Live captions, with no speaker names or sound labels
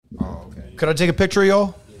Okay. Could I take a picture of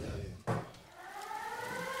y'all? Yeah.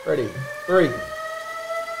 Ready? 3,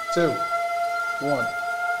 2, 1.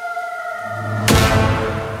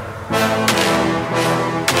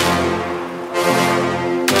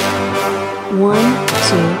 One,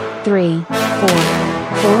 2, 3, 4.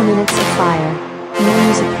 4 Minutes of Fire. New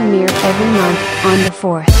music premiere every month on the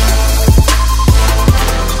 4th.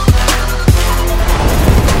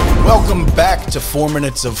 Welcome back to 4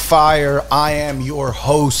 Minutes of Fire. I am your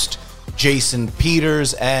host, Jason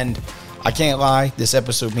Peters, and I can't lie, this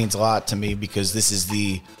episode means a lot to me because this is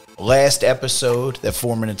the last episode that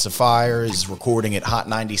 4 Minutes of Fire is recording at Hot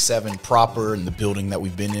 97 proper in the building that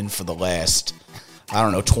we've been in for the last,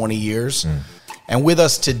 20 years. And with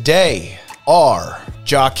us today are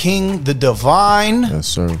Javi the Divine, yes,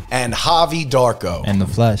 sir, and Javi Darko. And the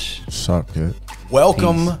Flesh. What's up, kid?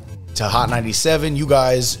 Welcome to Hot 97. You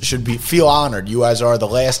guys should feel honored. You guys are the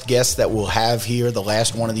last guests that we'll have here, the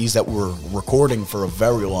last one of these that we're recording for a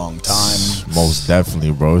very long time. Most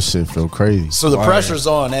definitely, bro. Shit feel crazy. So the pressure's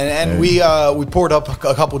on, and we poured up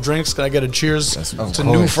a couple drinks. Can I get a cheers to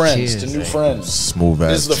new friends? Cheers. To new friends. Smooth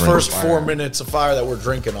ass. This is the drink. first 4 minutes of fire that we're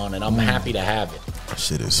drinking on, and I'm happy to have it.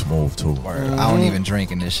 Shit is smooth too. I don't even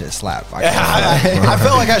drink and this shit slap. I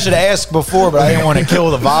felt like I should ask before, but I didn't want to kill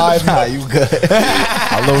the vibe. Nah, you good.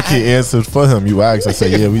 I low key answered for him. You asked. I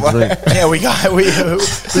said, yeah, we drink. Yeah, we got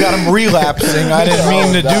him relapsing. I didn't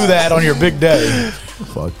mean to do that on your big day.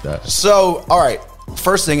 Fuck that. So, all right,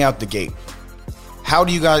 first thing out the gate. How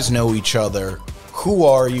do you guys know each other? Who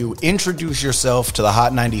are you? Introduce yourself to the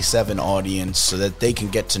Hot 97 audience so that they can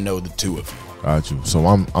get to know the two of you. Got you. So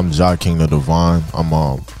I'm Javi the Divine. I'm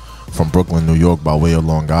from Brooklyn, New York, by way of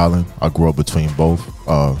Long Island. I grew up between both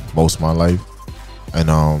most of my life,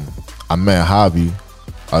 and I met Javi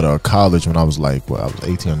out of college when I was I was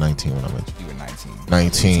 18 or 19 when I met you. You were 19.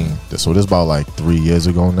 19. So this about 3 years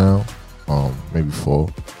ago now, maybe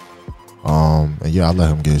 4. And yeah, I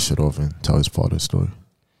let him get his shit off and tell his part of the story.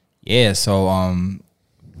 Yeah, so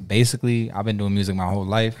basically I've been doing music my whole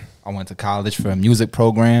life. I went to college for a music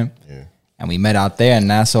program. Yeah. And we met out there in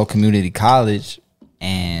Nassau Community College,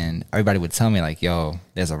 and everybody would tell me yo,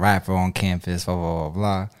 there's a rapper on campus, blah, blah,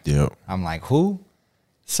 blah, blah. Yep. I'm like, who?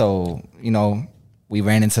 So, we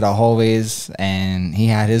ran into the hallways, and he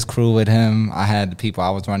had his crew with him. I had the people I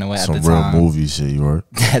was running with at the time. Some real movie shit, you heard?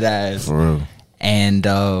 That ass. For real. And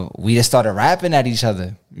we just started rapping at each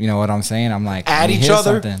other. You know what I'm saying? I'm like, at each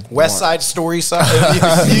other? Something. West Side Story side?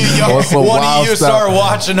 One of you started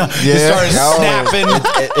watching, you started snapping.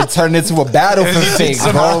 It turned into a battle for fake.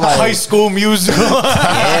 Some High School Musical.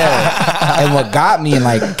 Yeah. And what got me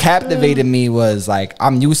and captivated me was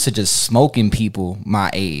I'm used to just smoking people my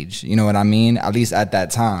age. You know what I mean? At least at that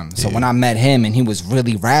time. So when I met him and he was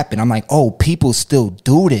really rapping, I'm like, oh, people still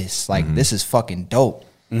do this. This is fucking dope.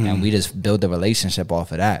 Mm-hmm. And we just build a relationship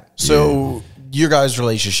off of that. So your guys'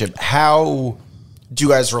 relationship, how do you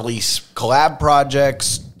guys release collab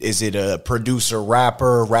projects? Is it a producer,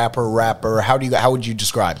 rapper? How would you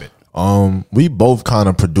describe it? We both kind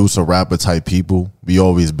of producer rapper type people. We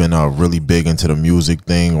always been really big into the music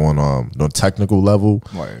thing on the technical level.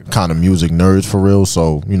 Kind of music nerds for real.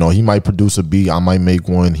 So, he might produce a beat, I might make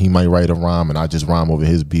one, he might write a rhyme, and I just rhyme over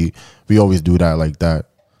his beat. We always do that like that.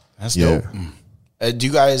 That's dope. Do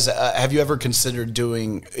you guys have you ever considered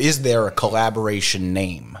is there a collaboration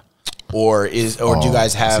name, or do you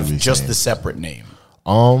guys have just the separate name?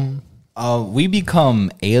 We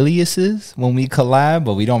become aliases when we collab,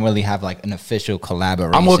 but we don't really have an official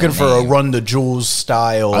collaboration. I'm looking for a Run the Jewels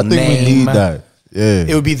style name. I think we need that. Yeah.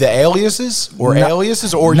 It would be the aliases or you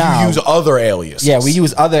use other aliases? Yeah, we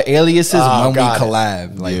use other aliases when we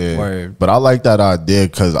collab. Word. But I like that idea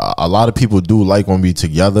because a lot of people do like when we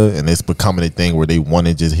together, and it's becoming a thing where they want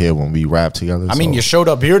to just hear when we rap together. I mean, you showed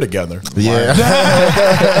up here together. Yeah.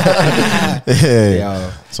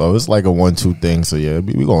 Yeah. So it's like a 1-2 thing. So yeah,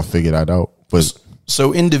 we're going to figure that out. But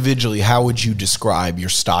so individually, how would you describe your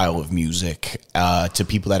style of music to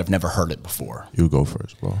people that have never heard it before? You go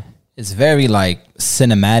first, bro. It's very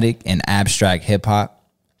cinematic and abstract hip hop.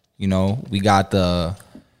 We got the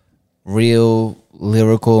real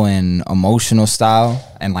lyrical and emotional style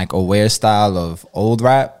and aware style of old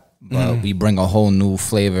rap, but we bring a whole new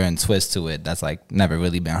flavor and twist to it that's never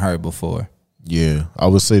really been heard before. Yeah, I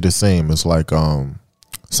would say the same. It's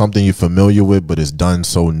something you're familiar with, but it's done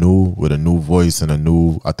so new with a new voice and a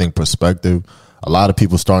new, I think, perspective. A lot of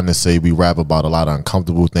people starting to say we rap about a lot of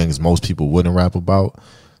uncomfortable things most people wouldn't rap about.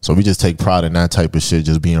 So we just take pride in that type of shit,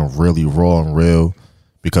 just being really raw and real,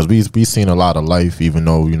 because we've seen a lot of life, even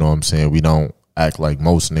though, we don't act like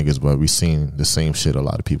most niggas, but we seen the same shit a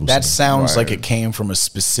lot of people That say. sounds like it came from a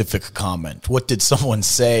specific comment. What did someone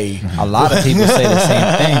say? A lot of people say the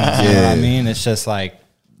same things. You know what I mean? It's just like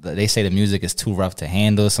they say the music is too rough to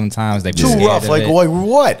handle sometimes. They be Too scared rough. of Like it.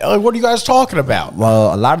 what? Like, what are you guys talking about?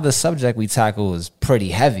 Well, a lot of the subject we tackle is pretty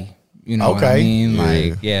heavy. You know what I Okay.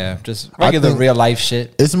 mean? Yeah. Like, just regular think- real life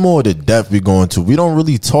shit. It's more the depth we go into. We don't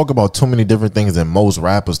really talk about too many different things that most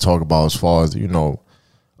rappers talk about, as far as, you know,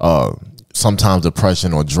 sometimes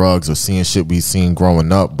depression or drugs or seeing shit we seen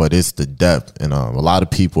growing up, but it's the depth. And a lot of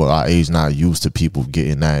people our age not used to people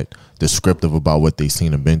getting that descriptive about what they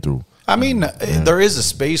seen and been through. I mean, there is a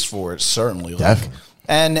space for it, certainly. Like, Definitely.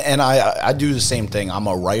 and I do the same thing. I'm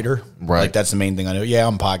a writer. Right. Like, that's the main thing I do. Yeah,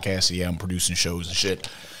 I'm podcasting. Yeah, I'm producing shows and shit.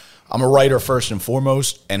 I'm a writer first and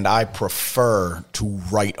foremost, and I prefer to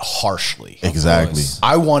write harshly. Exactly.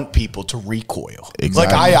 I want people to recoil.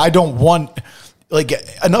 Exactly. Like, I don't want... Like,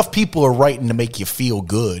 enough people are writing to make you feel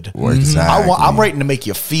good. Exactly. I'm writing to make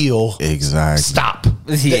you feel... Exactly. Stop.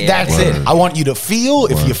 Yeah. That's Word. it. I want you to feel.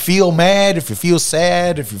 If you feel mad, if you feel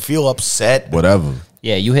sad, if you feel upset, Whatever.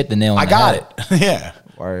 Yeah, you hit the nail on I the got head. it. Yeah.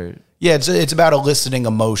 Word. Yeah, it's about eliciting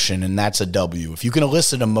emotion, and that's a W. If you can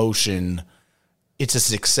elicit emotion, it's a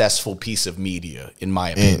successful piece of media, in my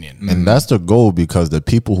opinion. And that's the goal, because the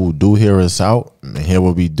people who do hear us out and hear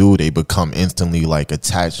what we do, they become instantly like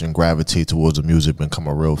attached and gravitate towards the music and become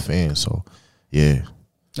a real fan. So, yeah.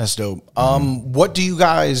 That's dope. What do you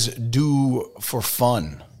guys do for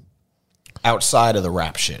fun outside of the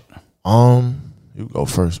rap shit? You go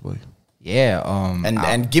first, boy. Yeah.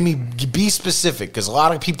 And be specific, because a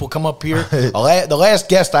lot of people come up here. The last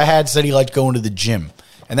guest I had said he liked going to the gym,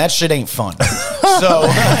 and that shit ain't fun. So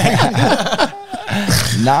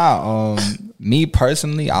me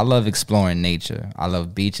personally, I love exploring nature. I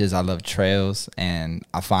love beaches. I love trails, and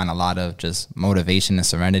I find a lot of just motivation and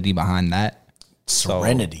serenity behind that.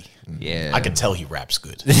 serenity. Yeah, I could tell he raps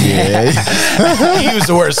good. Yeah. He used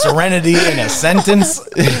the word serenity in a sentence.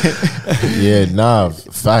 Yeah, nah,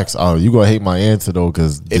 facts. You gonna hate my answer though,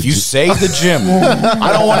 because If you say the gym,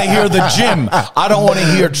 I don't want to hear the gym. I don't want to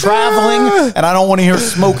hear traveling, and I don't want to hear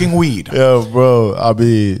smoking weed. yeah, bro, I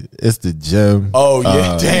mean, it's the gym. Oh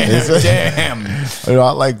yeah, damn. You know,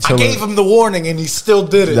 I like I chilling. gave him the warning, and he still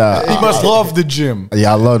did it. Nah, He must love the gym.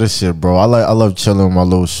 Yeah, I love this shit, bro. I love chilling with my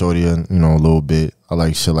little shorty, and you know, a little bit. I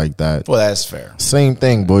like shit like that. Well, that's fair. Same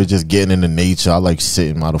thing, boy. Just getting into nature. I like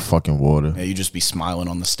sitting by the fucking water. Yeah, you just be smiling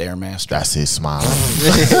on the Stairmaster. That's it, smiling.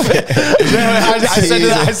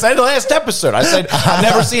 I said last episode. I said I've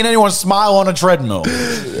never seen anyone smile on a treadmill.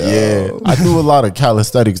 Yeah, I do a lot of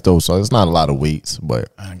calisthenics though, so it's not a lot of weights,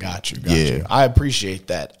 but I got you. Yeah. I appreciate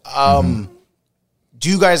that. Do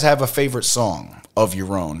you guys have a favorite song of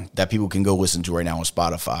your own that people can go listen to right now on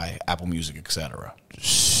Spotify, Apple Music, etc.?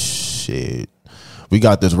 shit. We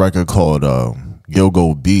got this record called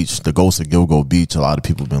Gilgo Beach, The Ghost of Gilgo Beach. A lot of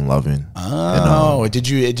people been loving. Oh, did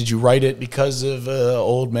you write it because of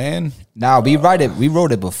Old Man? Now we wrote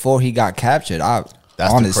it before he got captured.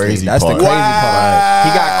 That's the crazy that's part. the crazy Wow. part.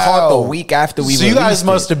 He got caught the week after we. So you guys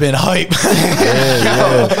must have been hype.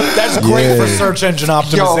 That's great for search engine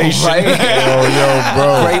optimization. right? Yo,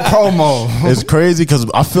 bro. Great promo. It's crazy because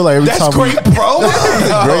I feel like every That's time great promo.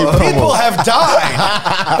 Great promo. People have died.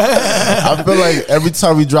 I feel like every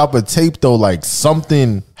time we drop a tape though, like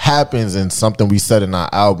something happens and something we said in our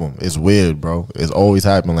album. It's weird, bro. It's always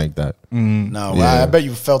happened like that. No, Yeah. I bet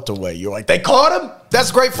you felt the way. You're like, they caught him?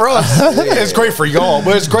 That's great for us. It's great for y'all,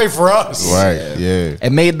 but it's great for us. Right? Yeah.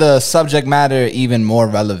 It made the subject matter even more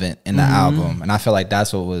relevant in the album, and I feel like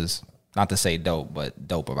that's what was, not to say dope, but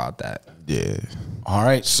dope about that. Yeah. All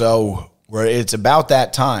right, so it's about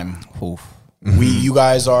that time. Oof. You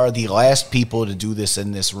guys are the last people to do this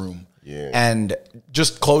in this room. Yeah. And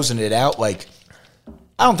just closing it out, like,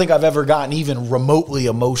 I don't think I've ever gotten even remotely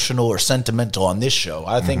emotional or sentimental on this show.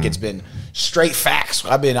 I think it's been straight facts.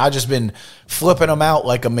 I just been flipping them out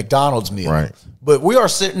like a McDonald's meal. Right. But we are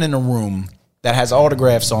sitting in a room that has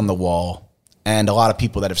autographs on the wall and a lot of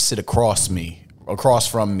people that have sit across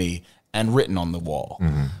from me and written on the wall.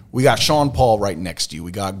 We got Sean Paul right next to you.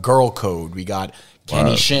 We got Girl Code. We got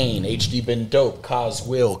Kenny Shane, HD Been Dope, Cos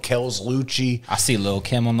Will, Kels Lucci. I see Lil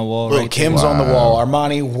Kim on the wall. Lil right Kim's on the wall.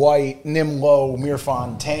 Armani White, Nimlo, Mir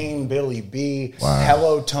Fontaine, Billy B,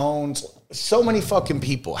 Hello Tones. So many fucking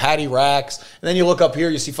people. Hattie Rax. And then you look up here,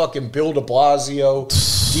 you see fucking Bill de Blasio,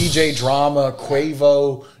 DJ Drama,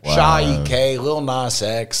 Quavo, Shy EK, Lil Nas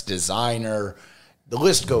X, Designer. The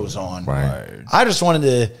list goes on. Right. I just wanted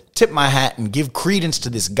to tip my hat and give credence to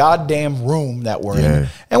this goddamn room that we're in. Yeah.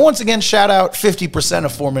 And once again, shout out 50%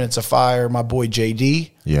 of 4 Minutes of Fire, my boy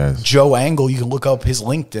JD. Yes. Joe Angle, you can look up his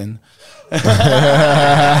LinkedIn. He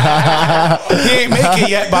ain't make it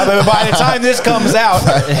yet. By the time this comes out,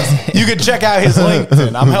 you can check out his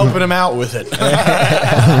LinkedIn. I'm helping him out with it.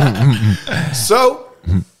 So,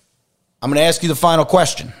 I'm going to ask you the final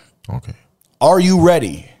question. Okay. Are you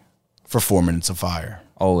ready for 4 Minutes of Fire?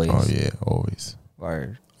 Always. Oh yeah, always.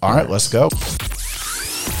 Word. All right, let's go.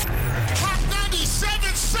 Hot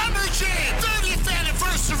 97 Summer Jam, 30th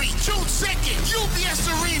anniversary, June 2nd, UBS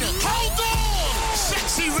Arena. Hold on!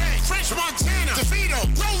 Sexy Red, French Montana, DeVito,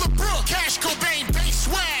 Roller Brook, Cash Cobain, Bass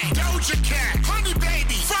Swag, Doja Cat, Honey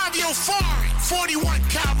Baby, Fabio Foreign, 41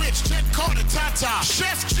 Cal Rich, Jen Carter, Tata,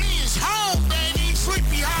 Chef G is home, baby,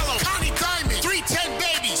 Sleepy Hollow, Connie Diamond, 310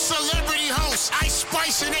 Baby, Celebrity Host, Ice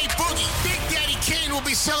Spice and A Boogie. Big Daddy Kane will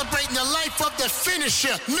be celebrating the life of the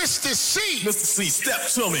finisher, Mr. C. Mr. C, step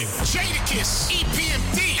to me. Jadakiss,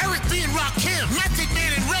 EPMD, Eric B. and Rakim, Method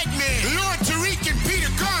Man and Redman, Lord Tariq and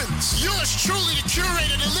Peter Guns. Yours truly, the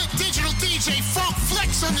curator, the lit digital DJ, Funk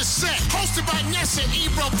Flex on the set. Hosted by Nessa,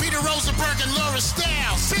 Ebro, Peter Rosenberg, and Laura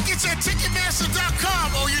Styles. Tickets at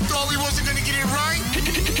Ticketmaster.com. Oh, you thought we wasn't gonna get it right?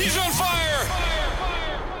 He's on fire.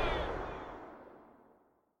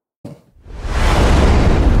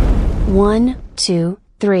 1, 2,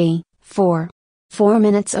 3, 4. 4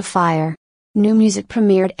 Minutes of Fire. New music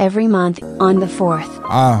premiered every month on the 4th.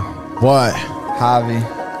 What?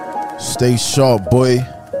 Javi, Stay sharp, boy.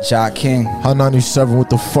 Jock King, Hot 97, what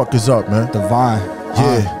the fuck is up, man? Divine.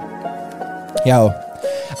 Yeah. Yo,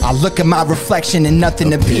 I look at my reflection and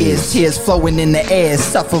nothing appears. Tears flowing in the air,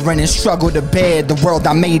 suffering and struggle to bear the world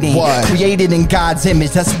I made in. What? Created in God's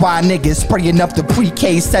image, that's why niggas spraying up the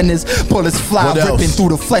pre-K centers. Bullets fly, What else? ripping through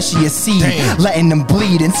the flesh of your seed. Damn. Letting them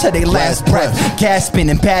bleed until they last Last breath. breath. Gasping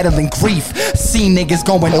and battling grief. See niggas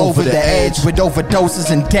going over the edge with overdoses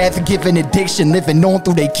and death. Giving addiction, living on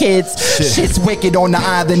through their kids. Shit. Shit's wicked on the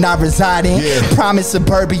island I reside in. Yeah. Promise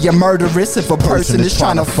suburbia murderous if a person is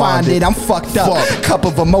trying to find it. I'm fucked up. Fuck. Cup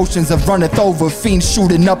of emotions have runneth over. Fiends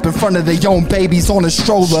shooting up in front of their own babies on a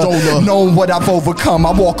stroller. Knowing what I've overcome,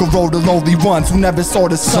 I walk a road of lonely ones who never saw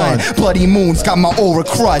the sun. Bloody moons got my aura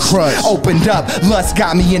crushed. Opened up, lust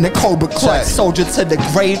got me in the cobra clutch. Check. Soldier to the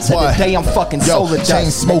grave, to What? the day I'm fucking solar dust.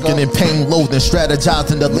 Chain smoking and pain loathing,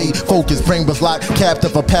 strategizing the lead focus. Brain was locked,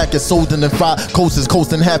 captive, a package sold in 5 coasts,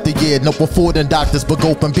 coasting half the year. No affording doctors, but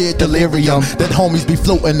gulping beer delirium. That homies be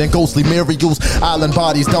floating in ghostly murals. Island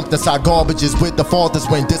bodies dumped inside garbages with the fathers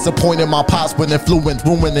when disappointed my pops when influence,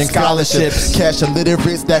 ruining scholarships. Cash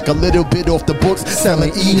illiterate, stack a little bit off the books.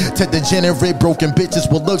 Selling E to degenerate, broken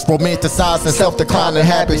bitches with looks, romanticizing self-declining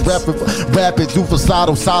habits. Rapid,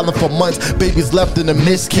 suicidal, silent for months. Babies left in a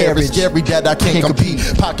miscarriage. Scary that I can't compete.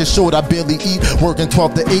 Pocket short, I barely eat. Working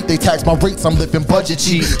 12 to 8, they tax my rates. I'm living budget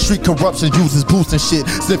cheap. Street corruption uses boosts and shit.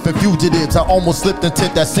 Slipping fugitives. I almost slipped into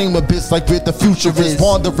that same abyss like where the future is.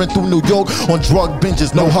 Wandering through New York on drug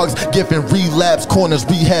binges. No hugs, giving relapse corners,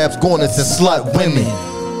 rehabs, goners, and slut women.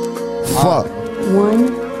 Fuck.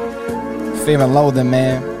 1, Fear and loathing,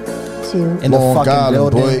 man. 2, In the Long fucking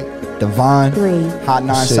Island, building. Divine. 3, Hot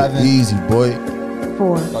 97. Shit easy, boy.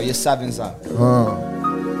 4. Oh, your 7's up.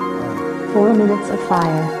 4 Minutes of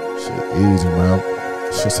Fire. Shit easy, man.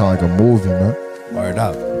 Shit sound like a movie, man. Word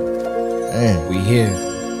up. Damn. We here.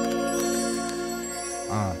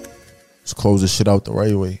 Let's close this shit out the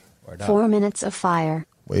right way. Word up. 4 Minutes of Fire.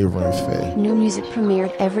 Wavering fair. New music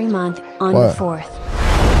premiered every month on What? the 4th.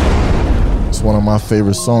 It's one of my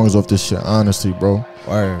favorite songs off this shit, honestly, bro.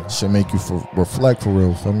 Word. Shit make you reflect for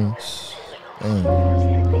real, feel me?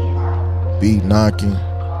 Damn. Beat knocking.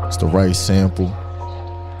 It's the right sample.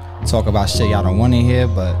 Talk about shit y'all don't want to hear,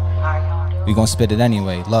 but we gonna spit it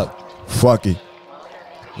anyway. Look. Fuck it.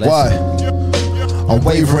 Listen. Why?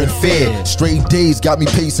 Unwavering fear. Straight days got me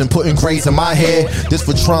pacing, putting grays in my hair. This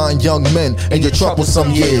for trying young men in your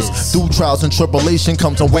troublesome years. Through trials and tribulation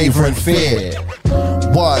comes unwavering fear.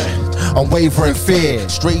 What? Unwavering fear.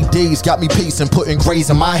 Straight days got me pacing, putting grays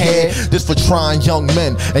in my hair. This for trying young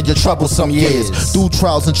men in your troublesome years. Through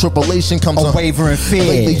trials and tribulation comes Unwavering fear.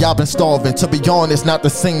 Lately I've been starving. To be honest, not the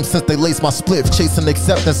same since they laced my spliff. Chasing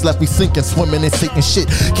acceptance left me sinking, swimming in Satan shit.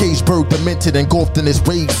 Cage bird demented, engulfed in his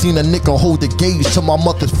rage. Seen a nigga hold the gauge to my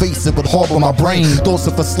mother's face. It would harbor my brain. Thoughts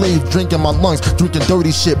of a slave, drinking my lungs, drinking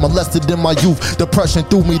dirty shit. Molested in my youth. Depression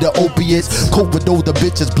threw me to opiates. Cope with older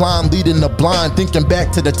bitches, blind leading the blind. Thinking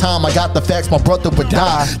back to the time I got the facts, my brother would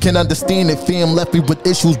die. Can't understand it, fam left me with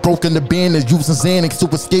issues. Broken the band and using Xanax to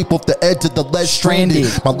escape off the edge of the ledge. Stranded.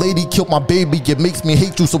 My lady killed my baby, it makes me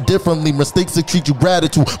hate you so differently. Mistakes that treat you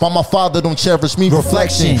gratitude. Why my father don't cherish me?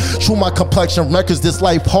 Reflection. True, my complexion records this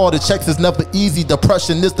life harder. Checks is never easy.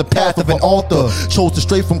 Depression is the path of an author. Chose to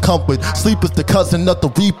stray from comfort. Sleep is the cousin of the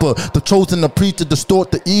reaper. The chosen to preach to distort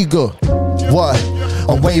the ego. What?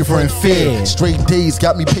 Unwavering fear. Straight days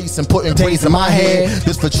got me pacing, putting days in my head.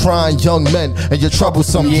 This for trying young men and your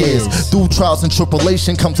troublesome years. Through trials and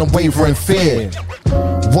tribulation comes unwavering fear.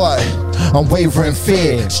 What? Unwavering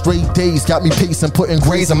fear. Straight days got me pacing, putting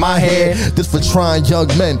grays in my head. This for trying young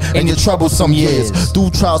men and your troublesome years.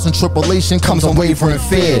 Through trials and tribulation comes unwavering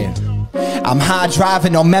fear. I'm high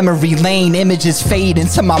driving on memory lane, images fade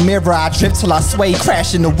into my mirror. I trip till I sway,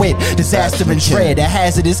 crashing the whip. Disaster and dread, a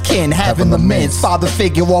hazardous kin, having laments. Father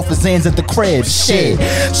figure off his ends at the crib. Shit,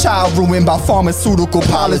 child ruined by pharmaceutical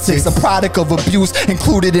politics. A product of abuse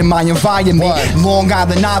included in my environment. Long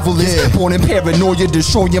Island novelist, born in paranoia,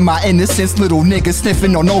 destroying my innocence. Little nigga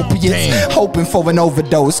sniffing on opiates, hoping for an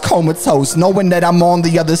overdose, comatose, knowing that I'm on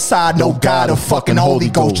the other side. No God or fucking Holy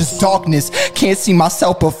Ghost, just darkness. Can't see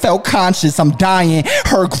myself but felt conscious. I'm dying,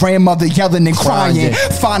 heard grandmother yelling and crying.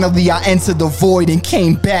 Finally I entered the void and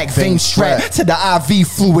came back, vein strapped to the IV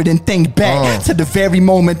fluid, and think back to the very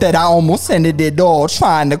moment that I almost ended it all,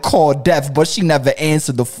 trying to call death but she never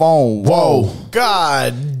answered the phone. Whoa,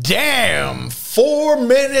 god damn. 4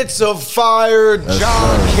 minutes of fire.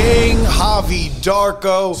 John King, Javi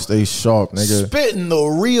Darko. Stay sharp, nigga. Spitting the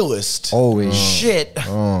realest shit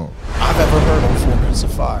I've ever heard on 4 minutes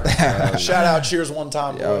of fire. Shout out, cheers one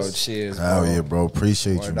time, boys. Yo, cheers, bro. Hell yeah, bro.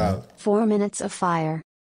 Appreciate you, man. 4 Minutes of Fire.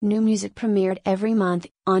 New music premiered every month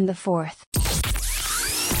on the 4th.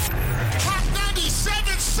 Hot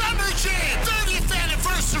 97 Summer Jam, 30th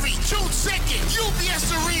anniversary, June 2nd,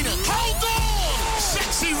 UBS Arena. Hold on!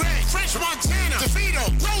 Sexy Red, French Montana, DeVito,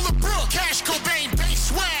 Lola Brooke, Cash Cobain, Bass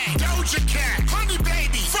Swag, Doja Cat, Honey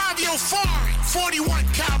Baby, Fabio Foreign, 41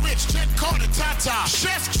 Cal Rich, Jet Carter, Tata,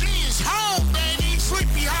 Chef G's, Home Baby,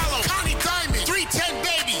 Sleepy Hollow, Connie Diamond, 310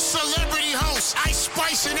 Baby, Celebrity Host, Ice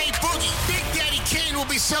Spice and A Boogie. Big Daddy Kane will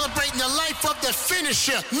be celebrating the life of the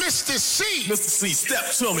finisher, Mr. C. Mr. C, step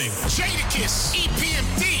to me. Jadakiss,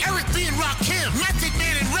 EPMD, Eric B. and Rakim, Method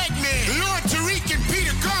Man and Redman, Lord Tariq and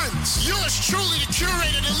Peter Guns. Yours truly, the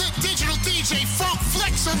curator, the lit digital DJ, Funk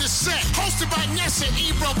Flex on the set. Hosted by Nessa,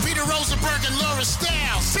 Ebro, Peter Rosenberg, and Laura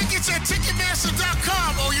Styles. Tickets at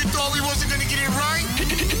Ticketmaster.com. Oh, you thought we wasn't gonna get it right?